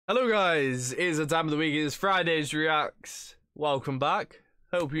Hello guys, it's the time of the week, it's Friday's Reacts. Welcome back.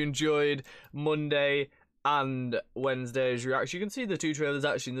 Hope you enjoyed Monday and Wednesday's Reacts. You can see the two trailers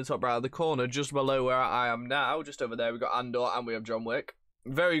actually in the top right of the corner, just below where I am now. Just over there, we've got Andor and we have John Wick.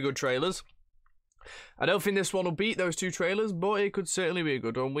 Very good trailers. I don't think this one will beat those two trailers, but it could certainly be a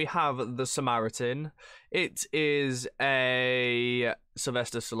good one. We have The Samaritain. It is a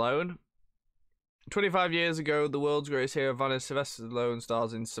Slyvester Stallone. 25 years ago, the world's greatest hero, Slyvester Stallone,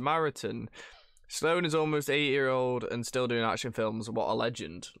 stars in Samaritain. Stallone is almost 8-year-old and still doing action films. What a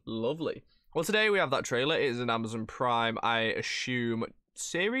legend. Lovely. Well, today we have that trailer. It is an Amazon Prime, I assume,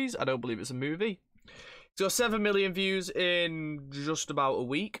 series. I don't believe it's a movie. It's got 7 million views in just about a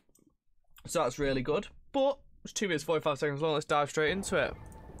week. So that's really good. But it's 2 minutes 45 seconds long. Let's dive straight into it.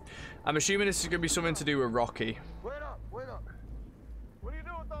 I'm assuming this is going to be something to do with Rocky. Wait up, wait up. What are you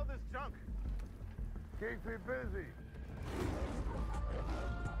doing with all this junk? Keep me busy.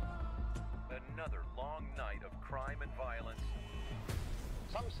 Another long night of crime and violence.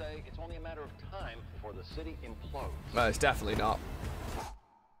 Some say it's only a matter of time before the city implodes. No, it's definitely not.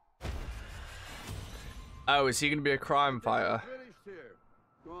 Oh, is he going to be a crime fighter? Finished here.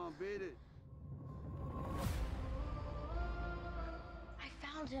 Go on, beat it. I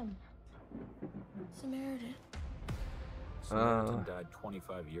found him. Samaritain. Samaritain died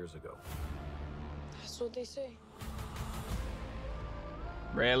 25 years ago. That's what they say.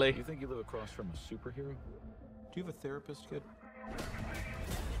 Really? You think you live across from a superhero? Do you have a therapist, kid?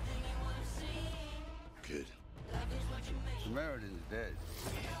 Good. Samaritan's dead.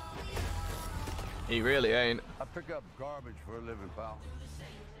 He really ain't. I pick up garbage for a living, pal.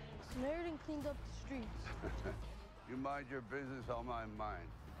 Samaritain cleaned up the streets. You mind your business, I'll mind mine.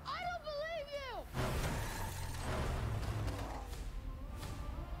 I don't believe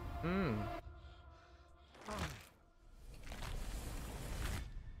you!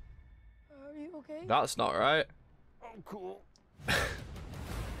 Are you okay? That's not right. I'm cool.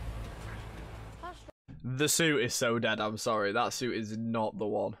 The suit is so dead, I'm sorry. That suit is not the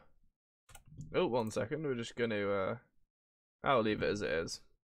one. Oh, 1 second. We're just going to... I'll leave it as it is.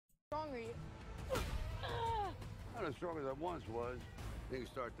 Strong are you? Not as strong as I once was. Things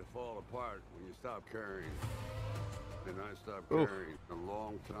start to fall apart when you stop carrying. And I stopped carrying a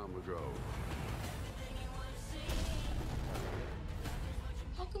long time ago.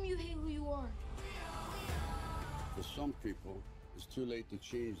 How come you hate who you are? For some people, it's too late to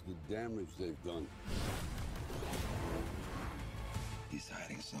change the damage they've done. He's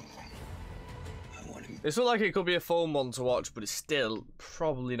hiding something. I want him. This looks like it could be a fun one to watch, but it's still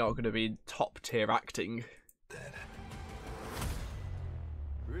probably not going to be top tier acting. Dead.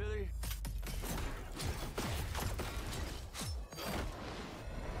 Really?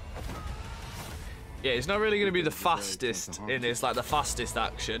 Yeah, it's not really going to be the fastest in this, like the fastest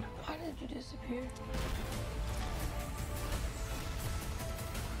action. Why did you disappear?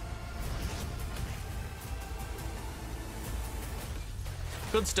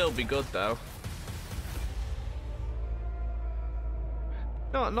 Could still be good though.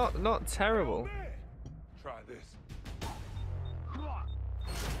 Not terrible. Try this.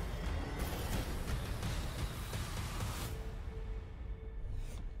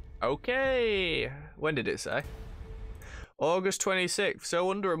 Okay. When did it say? August 26th,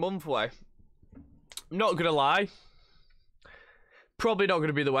 so under a month away. I'm not gonna lie. Probably not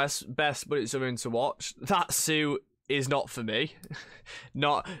gonna be the best, but it's something to watch. That suit is not for me.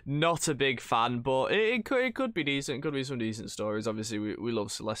 not a big fan, but it could be decent. It could be some decent stories. Obviously, we love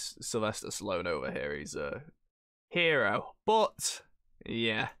Slyvester Stallone over here. He's a hero. But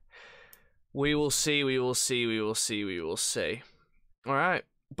yeah, we will see. All right.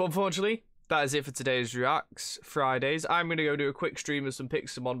 But unfortunately, that is it for today's Reacts Fridays. I'm going to go do a quick stream of some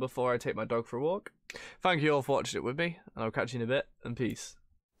Pixelmon before I take my dog for a walk. Thank you all for watching it with me, and I'll catch you in a bit, and peace.